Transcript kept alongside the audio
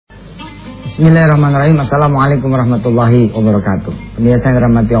Bismillahirrahmanirrahim. Assalamualaikum warahmatullahi wabarakatuh. Pemirsa yang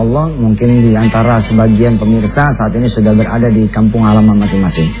dirahmati Allah, mungkin di antara sebagian pemirsa saat ini sudah berada di kampung halaman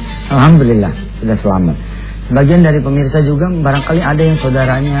masing-masing. Alhamdulillah, sudah selamat. Sebagian dari pemirsa juga barangkali ada yang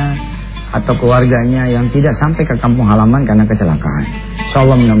saudaranya atau keluarganya yang tidak sampai ke kampung halaman karena kecelakaan.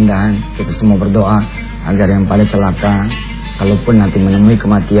 Insyaallah mudah-mudahan kita semua berdoa agar yang pada celaka, kalaupun nanti menemui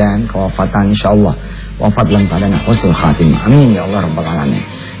kematian, kewafatan, insyaallah wafat dalam keadaan husnul khatimah. Amin ya Allah rabbal alamin.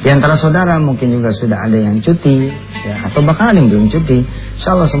 Di antara saudara mungkin juga sudah ada yang cuti, ya, atau bahkan ada yang belum cuti.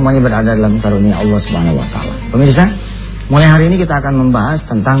 Insyaallah semuanya berada dalam karunia Allah Subhanahu wa taala. Pemirsa, mulai hari ini kita akan membahas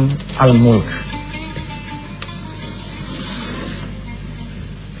tentang al-mulk.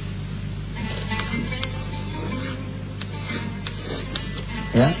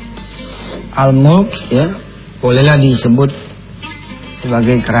 Ya. Al-mulk, ya, bolehlah disebut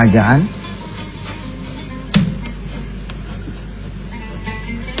sebagai kerajaan.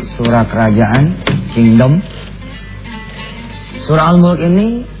 Surah kerajaan, kingdom. Surah Al-Mulk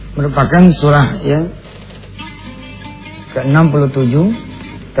ini merupakan surah ya ke-67,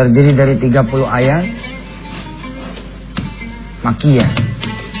 terdiri dari 30 ayat. Makiyah.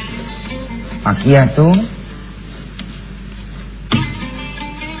 Makiyah itu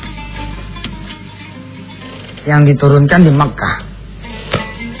yang diturunkan di Makkah.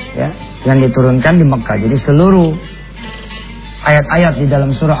 Ya, yang diturunkan di Makkah. Jadi seluruh ayat-ayat di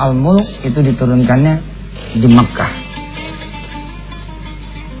dalam surah Al-Mulk itu diturunkannya di Makkah.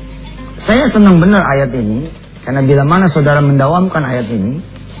 Saya senang benar ayat ini, karena bila mana saudara mendawamkan ayat ini,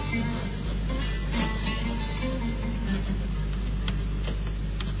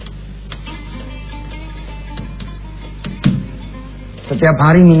 setiap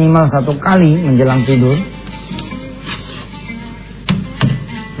hari minimal 1 kali menjelang tidur,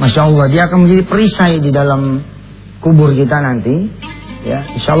 Masya Allah, dia akan menjadi perisai di dalam kubur kita nanti,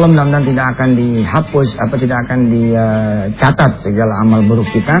 ya, insyaallah mudah-mudahan tidak akan dihapus, tidak akan dicatat segala amal buruk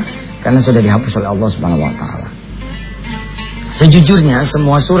kita, karena sudah dihapus oleh Allah Subhanahu wa taala. Sejujurnya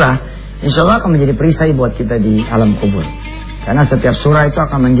semua surah insyaallah akan menjadi perisai buat kita di alam kubur. Karena setiap surah itu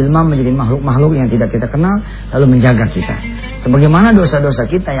akan menjelma menjadi makhluk-makhluk yang tidak kita kenal, lalu menjaga kita. Sebagaimana dosa-dosa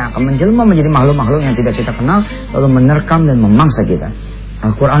kita yang akan menjelma menjadi makhluk-makhluk yang tidak kita kenal, lalu menerkam dan memangsa kita.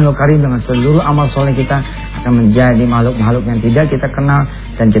 Al-Quranul Karim dengan seluruh amal soleh kita akan menjadi makhluk-makhluk yang tidak kita kenal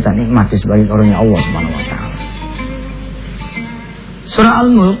dan kita nikmati sebagai karunia Allah Subhanahu wa taala. Surah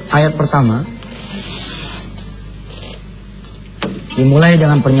Al-Mulk ayat pertama dimulai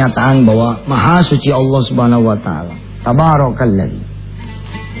dengan pernyataan bahwa Maha suci Allah Subhanahu wa taala. Tabarakalladzi.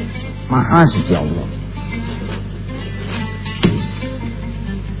 Maha suci Allah.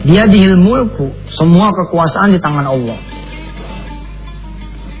 Dia dihil mulku, semua kekuasaan di tangan Allah.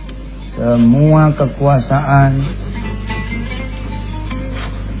 Semua kekuasaan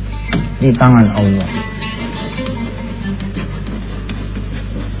di tangan Allah.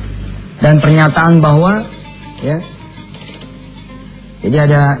 Dan pernyataan bahwa ya, jadi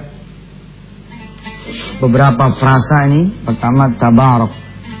ada beberapa frasa ini. Pertama tabarok.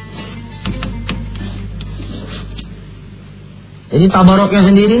 Jadi tabaroknya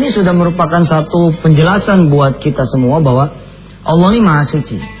sendiri ini sudah merupakan satu penjelasan buat kita semua bahwa Allah ini Maha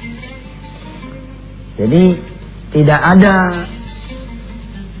Suci. Jadi tidak ada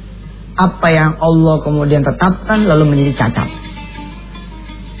apa yang Allah kemudian tetapkan lalu menjadi cacat.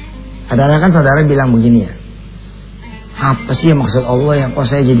 Kadang-kadang kan saudara bilang begini ya, apa sih yang maksud Allah yang kok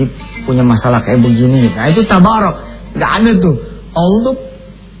saya jadi punya masalah kayak begini? Nah itu tabarok, gak ada tuh. Allah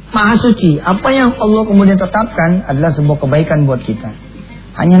Maha Suci. Apa yang Allah kemudian tetapkan adalah sebuah kebaikan buat kita.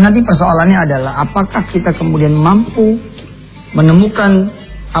 Hanya nanti persoalannya adalah apakah kita kemudian mampu menemukan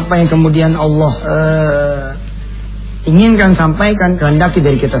apa yang kemudian Allah inginkan sampaikan, kehendaki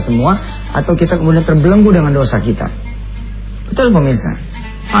dari kita semua, atau kita kemudian terbelenggu dengan dosa kita. Betul pemirsa?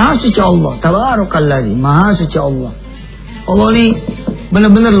 Maha suci Allah, tabarakalladzi, Maha suci Allah. Allah ini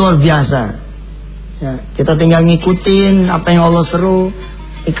benar-benar luar biasa. Ya, kita tinggal ngikutin apa yang Allah seru,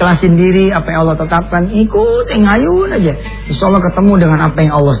 ikhlasin diri apa yang Allah tetapkan, ikutin, ngayun aja. Insyaallah ketemu dengan apa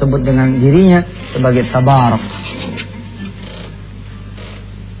yang Allah sebut dengan dirinya sebagai tabarak.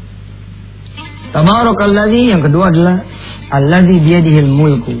 Tabarakalladzi, yang kedua adalah alladzi biyadihil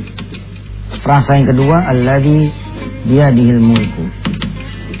mulku. Frasa yang kedua alladzi biyadihil mulku.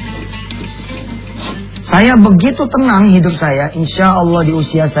 Saya begitu tenang hidup saya, insya Allah di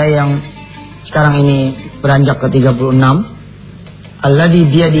usia saya yang sekarang ini beranjak ke 36.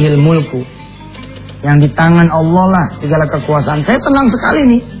 Alladzi biyadihil mulku, yang di tangan Allah lah segala kekuasaan. Saya tenang sekali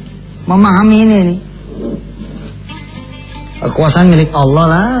nih memahami ini nih. Kekuasaan milik Allah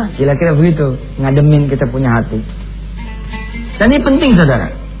lah, kira-kira begitu, ngademin kita punya hati. Dan ini penting saudara,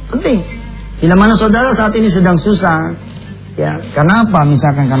 penting. Bila mana saudara saat ini sedang susah, ya, kenapa?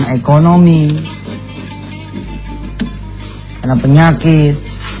 Misalkan karena ekonomi, karena penyakit,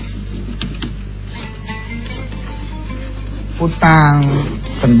 utang,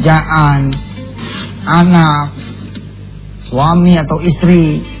 kerjaan, anak, suami atau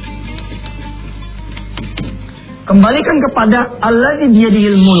istri, kembalikan kepada Alladzi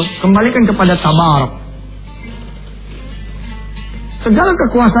biyadihil mulk, kembalikan kepada Tabarak. Segala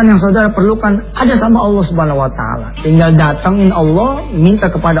kekuasaan yang saudara perlukan ada sama Allah Subhanahu wa taala. Tinggal datangin Allah, minta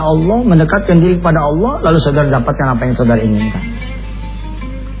kepada Allah, mendekatkan diri kepada Allah, lalu saudara dapatkan apa yang saudara inginkan.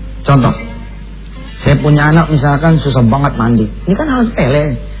 Contoh, saya punya anak misalkan susah banget mandi. Ini kan hal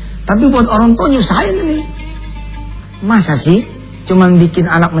sepele, tapi buat orang tua nyusahin ini. Masa sih cuman bikin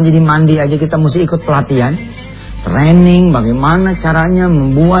anak menjadi mandi aja kita mesti ikut pelatihan, training bagaimana caranya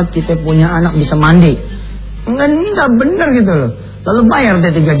membuat kita punya anak bisa mandi. Enggak, ini enggak benar gitu loh. Lalu bayar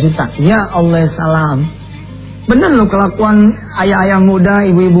deh 3 juta. Ya Allah salam. Bener loh kelakuan ayah-ayah muda,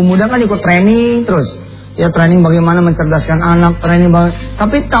 ibu-ibu muda kan ikut training terus. Ya training bagaimana mencerdaskan anak, training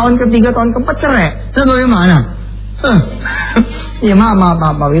tapi tahun ketiga, tahun keempat cerai. Terus bagaimana? Ya maaf.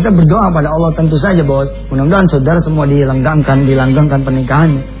 Kita berdoa pada Allah tentu saja bos. Mudah-mudahan saudara semua dilanggengkan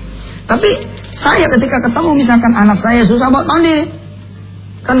pernikahannya. Tapi saya ketika ketemu misalkan anak saya susah buat mandi.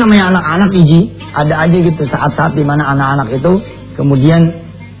 Kan namanya anak-anak iji. Ada aja gitu saat-saat dimana anak-anak itu kemudian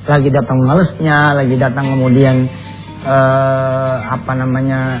lagi datang malesnya, lagi datang kemudian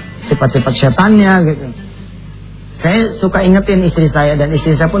sifat-sifat setannya gitu. Saya suka ingetin istri saya dan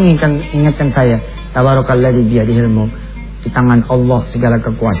istri saya pun ingatkan saya. Tabarakalladzi biyadihil mulk. Di tangan Allah segala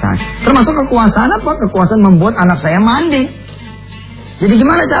kekuasaan. Termasuk kekuasaan apa? Kekuasaan membuat anak saya mandi. Jadi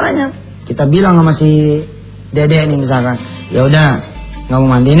gimana caranya? Kita bilang sama si Dede nih misalkan, ya udah nggak mau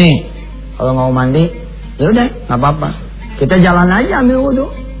mandi nih. Kalau nggak mau mandi, ya udah nggak apa-apa. Kita jalan aja ambil wudhu.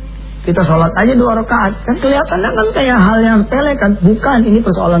 Kita sholat aja 2 rakaat. Kan kelihatannya kan kayak hal yang sepele kan. Bukan, ini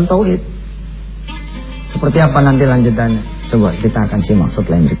persoalan tauhid. Seperti apa nanti lanjutannya? Coba kita akan simak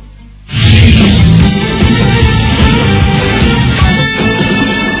setelah ini.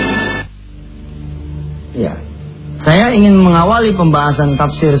 Ya, saya ingin mengawali pembahasan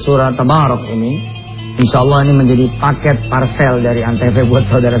tafsir surah Tabarak ini. Insya Allah ini menjadi paket parcel dari Antv buat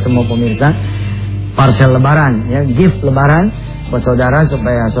saudara semua pemirsa. Parcel lebaran, ya, gift lebaran buat saudara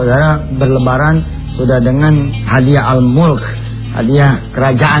supaya saudara berlebaran sudah dengan hadiah al-mulk, hadiah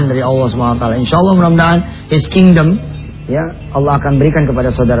kerajaan dari Allah SWT. Insya Allah mudah-mudahan His kingdom, ya, Allah akan berikan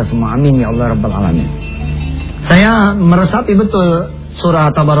kepada saudara semua. Amin ya Allah Rabbal Alamin. Saya meresapi betul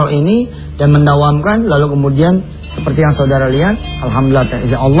surah Tabarak ini dan mendawamkan, lalu kemudian seperti yang saudara lihat,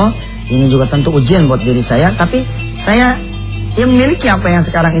 alhamdulillah ya Allah, ini juga tentu ujian buat diri saya, tapi saya yang memiliki apa yang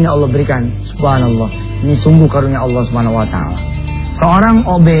sekarang ini Allah berikan. Subhanallah, ini sungguh karunia Allah Subhanahu wa taala. Seorang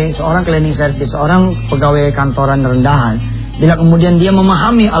OB, seorang cleaning service, seorang pegawai kantoran rendahan, bila kemudian dia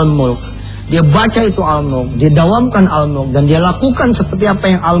memahami al-mulk, dia baca itu al-mulk, dia dawamkan al-mulk, dan dia lakukan seperti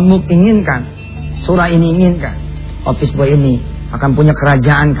apa yang al-mulk inginkan, surah ini inginkan, office boy ini akan punya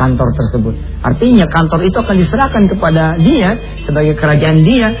kerajaan kantor tersebut. Artinya kantor itu akan diserahkan kepada dia sebagai kerajaan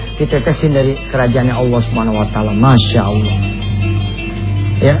dia, ditetesin dari kerajaannya Allah Subhanahu wa taala. Masya Allah.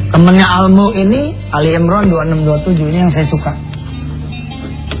 Ya, temannya Al-Mulk ini Ali Imran 2627 ini yang saya suka.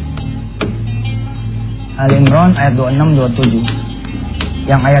 Ali Imran ayat 2627.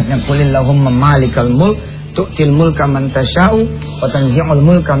 Yang ayatnya qulillahumma malikal mulk tu'til mulka man tasya'u wa tanzi'ul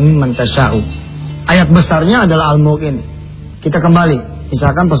mulka mimman tasya'u. Ayat besarnya adalah Al-Mulk ini. Kita kembali,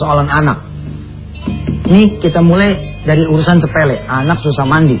 misalkan persoalan anak. Ini kita mulai dari urusan sepele, anak susah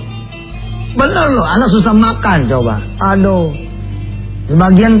mandi. Benar loh, anak susah makan coba. Aduh.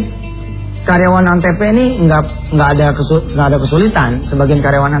 Sebagian karyawan Antv ini nggak ada kesulitan. Sebagian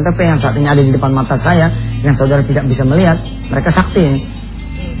karyawan Antv yang saat ini ada di depan mata saya, yang saudara tidak bisa melihat, mereka sakti.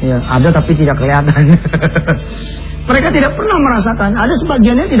 Ya, ada tapi tidak kelihatan. Mereka tidak pernah merasakan. Ada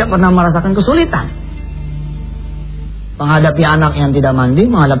sebagiannya tidak pernah merasakan kesulitan. Menghadapi anak yang tidak mandi,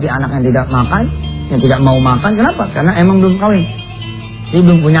 menghadapi anak yang tidak makan, yang tidak mau makan. Kenapa? Karena emang belum kawin. Dia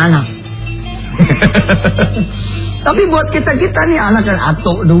belum punya anak. Tapi buat kita-kita nih anak kan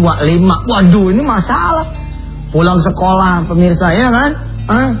 1, 2, 5. Waduh, ini masalah. Pulang sekolah pemirsa ya kan?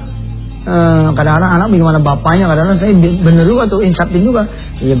 Kadang-kadang anak bagaimana bapaknya, kadang-kadang saya bener juga tuh insapin juga.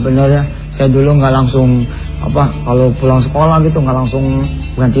 Iya bener ya. Saya dulu nggak langsung kalau pulang sekolah gitu nggak langsung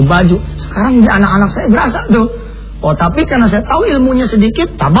ganti baju. Sekarang anak-anak saya berasa tuh. Oh tapi karena saya tahu ilmunya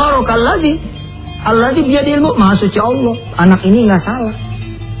sedikit, tabarakalladzi alladzi biyadihil mulk, maha suci Allah. Anak ini nggak salah.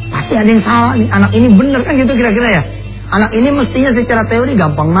 Pasti ada yang salah nih. Anak ini bener kan gitu kira-kira ya. Anak ini mestinya secara teori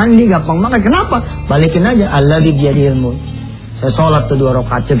gampang mandi, gampang makan. Kenapa? Balikin aja alladzi biyadihil mulk. Saya sholat tuh 2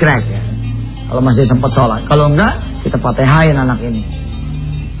 rakaat jegrek ya. Kalau masih sempat sholat. Kalau enggak, kita patehain anak ini.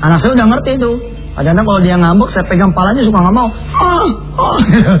 Anak saya udah ngerti itu. Kadang-kadang kalau dia ngambek, saya pegang palanya suka nggak mau.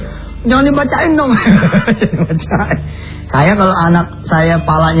 Jangan dibacain dong. Dibacain. Saya kalau anak saya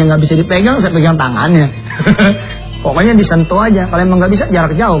palanya nggak bisa dipegang, saya pegang tangannya. Pokoknya disentuh aja. Kalau emang nggak bisa,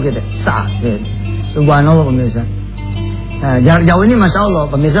 jarak jauh gitu. Gitu. Subhanallah pemirsa. Nah, jarak jauh ini masya Allah.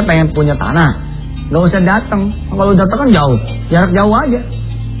 Pemirsa pengen punya tanah, nggak usah datang. Kalau datang kan jauh. Jarak jauh aja.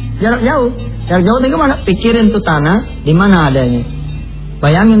 Jarak jauh. Jarak jauh itu gimana? Pikirin tuh tanah di mana adanya.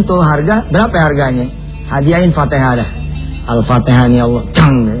 Bayangin tuh harga, berapa harganya? Hadiahin Fatihah dah. Al-Fatihah ni Allah.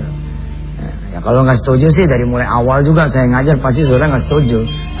 Ya kalau nggak setuju sih dari mulai awal juga saya ngajar pasti saudara nggak setuju.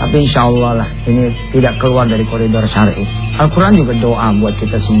 Tapi insya Allah lah ini tidak keluar dari koridor syar'i. Al-Quran juga doa buat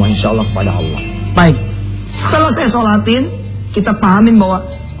kita semua insya Allah kepada Allah. Baik. Setelah saya sholatin, kita pahamin bahwa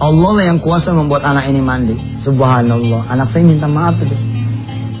Allah lah yang kuasa membuat anak ini mandi. Subhanallah. Anak saya minta maaf itu.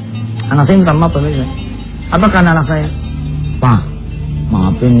 Anak saya minta maaf pemirsa. Apa karena anak saya? Pak,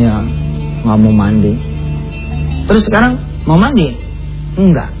 maafin ya, nggak mau mandi. Terus sekarang mau mandi?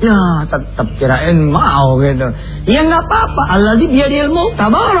 Enggak. Ya tetap kirain mau gitu. Ya nggak apa-apa. Alladzi biyadihil mulk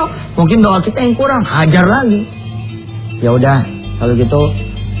tabarak. Mungkin doa kita yang kurang, hajar lagi. Ya udah, kalau gitu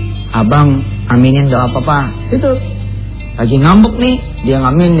abang aminin doa papa. Itu lagi ngambek nih, dia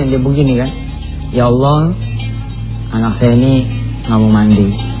ngaminin, dia begini kan. Ya Allah, anak saya ini nggak mau mandi.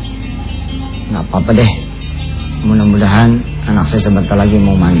 Nggak apa-apa deh. Mudah-mudahan anak saya sebentar lagi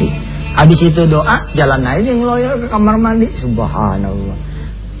mau mandi. Habis itu doa, jalan aja ngeloyor ke kamar mandi. Subhanallah.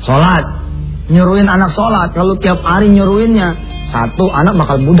 Sholat, nyuruhin anak sholat. Kalau tiap hari nyuruhinnya, satu anak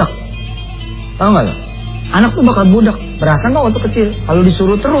bakal budak. Tahu nggak lo? Anak tuh bakal budak. Berasa nggak waktu kecil? Kalau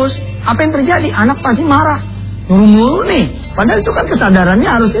disuruh terus, apa yang terjadi? Anak pasti marah. Nyuruh-nyuruh nih. Padahal itu kan kesadarannya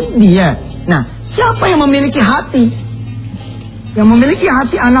harusnya dia. Nah, siapa yang memiliki hati? Yang memiliki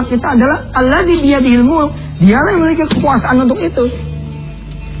hati anak kita adalah alladzi biyadihil mulk. Dialah yang memiliki kekuasaan untuk itu.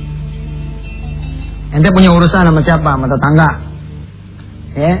 Ente punya urusan sama siapa? Sama tetangga.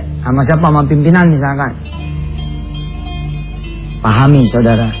 Ya, sama siapa? Sama pimpinan misalkan. Pahami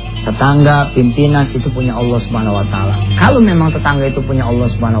saudara, tetangga, pimpinan itu punya Allah Subhanahu wa taala. Kalau memang tetangga itu punya Allah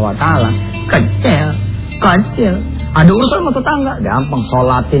Subhanahu wa taala, kecil. Ada urusan sama tetangga, gampang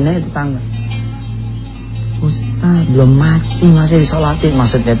sholatin aja tetangga. Ustaz, belum mati masih disolatin.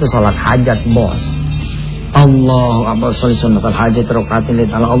 Maksudnya itu sholat hajat, bos. Allah, apa sunat hajat rokaatin li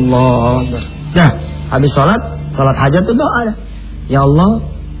ta'ala Allah. Dah, habis sholat hajat itu doa. Ya Allah,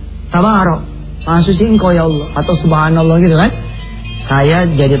 tabarok, maha suci engkau ya Allah, atau subhanallah gitu kan. Saya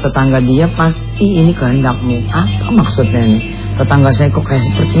jadi tetangga dia, pasti ini kehendakmu. Apa maksudnya nih? Tetangga saya kok kayak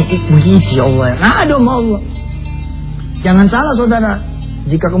seperti itu, begitu ya Allah. Ngadu sama Allah. Jangan salah saudara.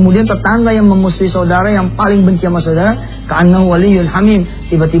 Jika kemudian tetangga yang memusuhi saudara, yang paling benci sama saudara, ka'annahu waliyyun hamim,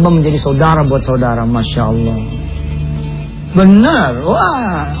 tiba-tiba menjadi saudara buat saudara. Masya Allah. Benar.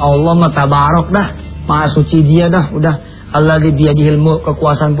 Wah, Allah mah tabarok dah. Maha suci dia dah. Udah. Alladzi biyadihil mulk,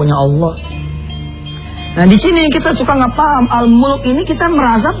 kekuasaan punya Allah. Nah di sini kita suka nggak paham. Al-mulk ini kita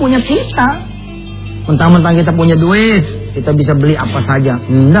merasa punya kita. Mentang-mentang kita punya duit, kita bisa beli apa saja.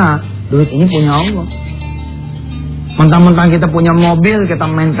 Enggak. Duit ini punya Allah. Mentang-mentang kita punya mobil, kita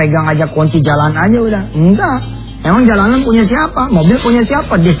main pegang aja kunci jalan aja udah. Enggak. Emang jalanan punya siapa? Mobil punya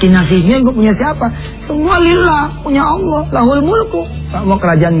siapa? Destinasinya gue punya siapa? Semua lillah, punya Allah. Lahul mulku. Semua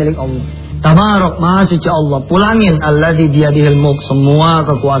kerajaan milik Allah. Tabarok, maha suci Allah. Pulangin alladzi biyadihil mulk, semua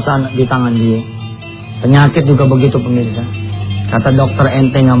kekuasaan di tangan dia. Penyakit juga begitu pemirsa. Kata dokter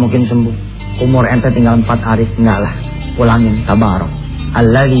ente nggak mungkin sembuh. Umur ente tinggal 4 hari. Enggak lah. Pulangin. Tabarok.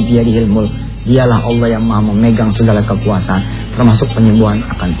 Alladzi biyadihil mulk. Dialah Allah yang maha memegang segala kekuasaan, termasuk penyembuhan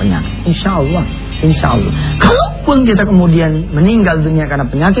akan penyakit. Insya Allah. Kalaupun kita kemudian meninggal dunia karena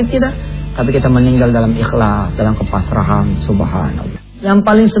penyakit kita, tapi kita meninggal dalam ikhlas, dalam kepasrahan. Subhanallah. Yang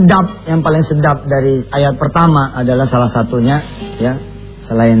paling sedap dari ayat pertama adalah salah satunya, ya,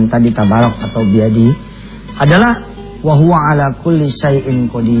 selain tadi tabarok atau biadi, adalah wa huwa ala kulli syai'in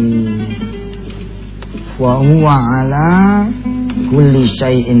qadir. Wa huwa ala kulli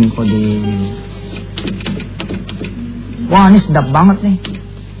syai'in qadir. Wah, ini sedap banget nih.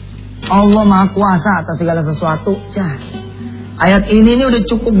 Allah Maha Kuasa atas segala sesuatu. Ayat ini udah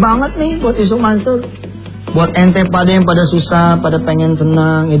cukup banget nih buat Yusuf Mansur. Buat ente pada yang pada susah, pada pengen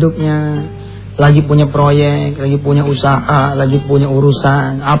senang hidupnya, lagi punya proyek, lagi punya usaha, lagi punya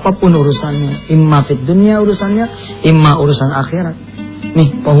urusan, apapun urusannya, imma fid dunya urusannya, imma urusan akhirat.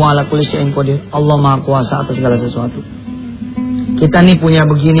 Nih, bahwa ala kulli syai'in qadir. Allah Maha Kuasa atas segala sesuatu. Kita nih punya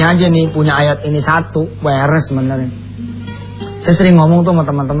begini aja nih, punya ayat ini satu, beres sebenarnya. Saya sering ngomong tuh sama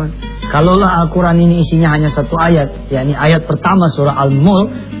teman-teman, kalaulah Al-Quran ini isinya hanya satu ayat, yakni ayat pertama surah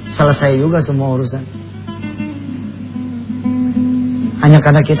Al-Mulk, selesai juga semua urusan. Hanya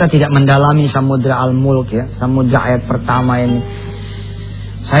karena kita tidak mendalami samudra al-mulk ya, samudra ayat pertama ini.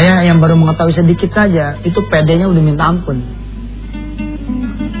 Saya yang baru mengetahui sedikit saja, itu pedenya udah minta ampun.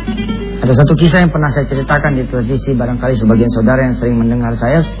 Ada satu kisah yang pernah saya ceritakan di televisi, barangkali sebagian saudara yang sering mendengar,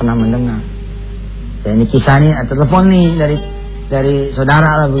 saya pernah mendengar. Ya, ini kisah ini, telepon nih dari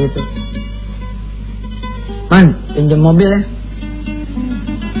saudara lah begitu. Man, pinjam mobil ya.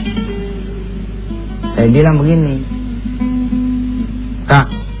 Saya bilang begini, Kak,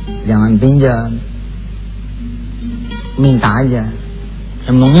 jangan pinjam, minta aja.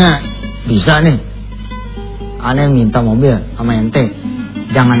 Emangnya bisa nih aneh minta mobil sama ente,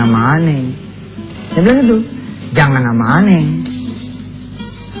 jangan sama aneh. Saya bilang gitu, jangan sama aneh.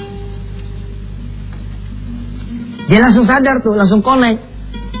 Dia langsung sadar tuh, langsung connect.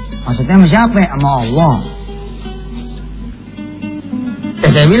 Maksudnya sama siapa? Sama Allah.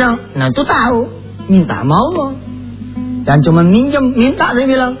 Saya bilang, nah itu tahu, minta sama Allah. Dan cuma minjem, minta saya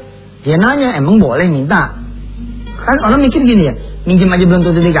bilang. Dia nanya, emang boleh minta? Kan orang mikir gini ya, minjem aja belum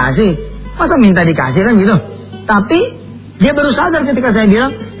tentu dikasih, masa minta dikasih kan gitu. Tapi dia baru sadar ketika saya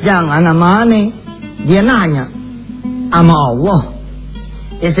bilang jangan sama aneh. Dia nanya, sama Allah?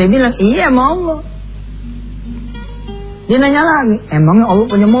 Ya saya bilang iya sama Allah. Dia nanya lagi, emangnya Allah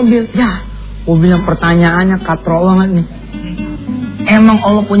punya mobil? Ya, gue bilang pertanyaannya katro banget nih. Emang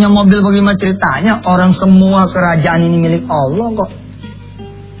Allah punya mobil, bagaimana ceritanya? Orang semua kerajaan ini milik Allah kok.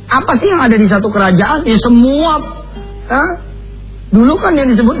 Apa sih yang ada di satu kerajaan? Ya semua. Dulu kan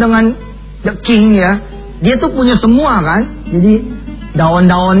yang disebut dengan the king ya, dia tuh punya semua kan. Jadi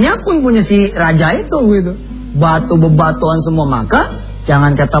daun-daunnya pun punya si raja itu gitu. Batu bebatuan semua. Maka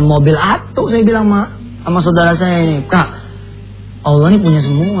jangan kata mobil atuk, saya bilang sama saudara saya ini, Kak, Allah ini punya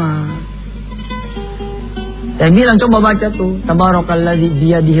semua. Saya bilang coba baca tuh, tabarakalladzi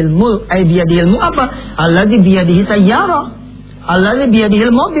biyadihil mulk, biyadihil mulk apa? Alladzi biyadihi sayyara, alladzi biyadihil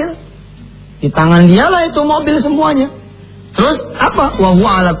mobil. Di tangan dialah itu mobil semuanya. Terus apa? Wa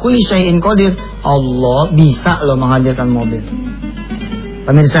huwa ala kulli syai'in qadir. Allah bisa loh menghadirkan mobil.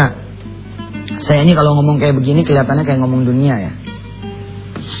 Pemirsa, saya ini kalau ngomong kayak begini kelihatannya kayak ngomong dunia ya.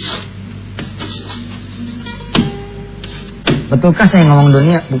 Betulkah saya ngomong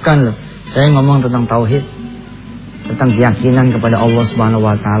dunia? Bukan loh. Saya ngomong tentang tauhid, tentang keyakinan kepada Allah Subhanahu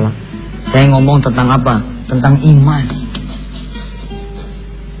wa taala. Saya ngomong tentang apa? Tentang iman.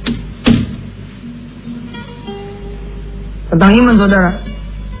 Tentang iman, saudara.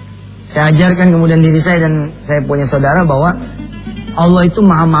 Saya ajarkan kemudian diri saya dan saya punya saudara bahwa Allah itu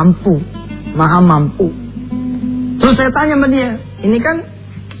maha mampu. Maha mampu. Terus saya tanya sama dia, ini kan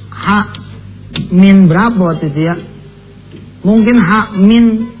H-min berapa waktu itu ya? Mungkin H-min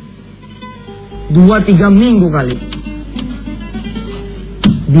 2-3 minggu kali.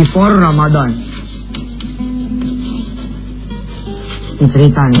 Before Ramadan. Ini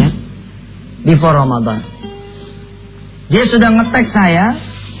ceritanya. Before Ramadan. Dia sudah nge-tag saya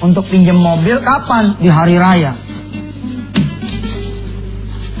untuk pinjam mobil kapan? Di hari raya.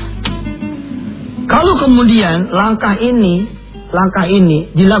 Kalau kemudian langkah ini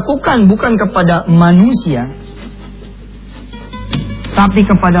dilakukan bukan kepada manusia, tapi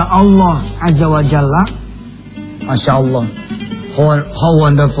kepada Allah Azza wa Jalla, Masya Allah, how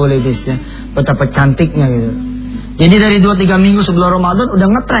wonderful it is ya. Betapa cantiknya gitu. Jadi dari 2-3 minggu sebelum Ramadan udah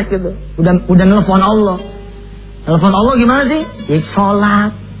nge-track gitu, udah nelfon Allah. Telepon Allah gimana sih? Ya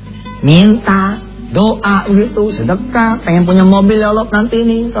sholat, minta, doa gitu, sedekah, pengen punya mobil ya Allah nanti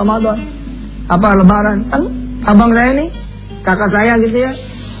ini Ramadan. Apa lebaran? Kan abang saya nih, kakak saya gitu ya.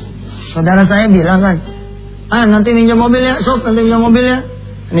 Saudara saya bilang kan, nanti minjem mobil ya, sob nanti minjem mobil ya.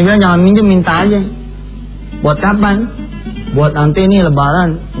 Ini bilang jangan minjem, minta aja. Buat kapan? Buat nanti ini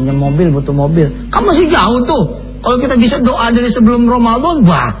lebaran, minjem mobil, butuh mobil. Kan masih jauh tuh. Kalau kita bisa doa dari sebelum Ramadan,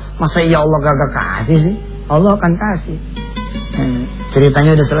 wah, masa ya Allah gak kasih sih? Allah akan kasih.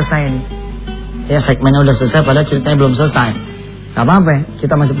 Ceritanya udah selesai nih. Ya segmennya udah selesai, padahal ceritanya belum selesai. Gak apa-apa ya,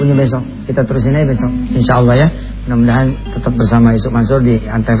 kita masih punya besok. Kita terusin aja besok, insya Allah ya. Mudah-mudahan tetap bersama Yusuf Mansur di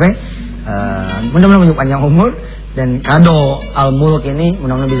Antv. Mudah-mudahan panjang umur. Dan kado Al-Mulk ini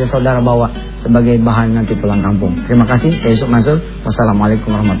mudah-mudahan bisa saudara bawa sebagai bahan nanti pulang kampung. Terima kasih, saya Yusuf Mansur. Wassalamualaikum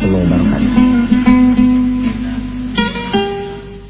warahmatullahi wabarakatuh.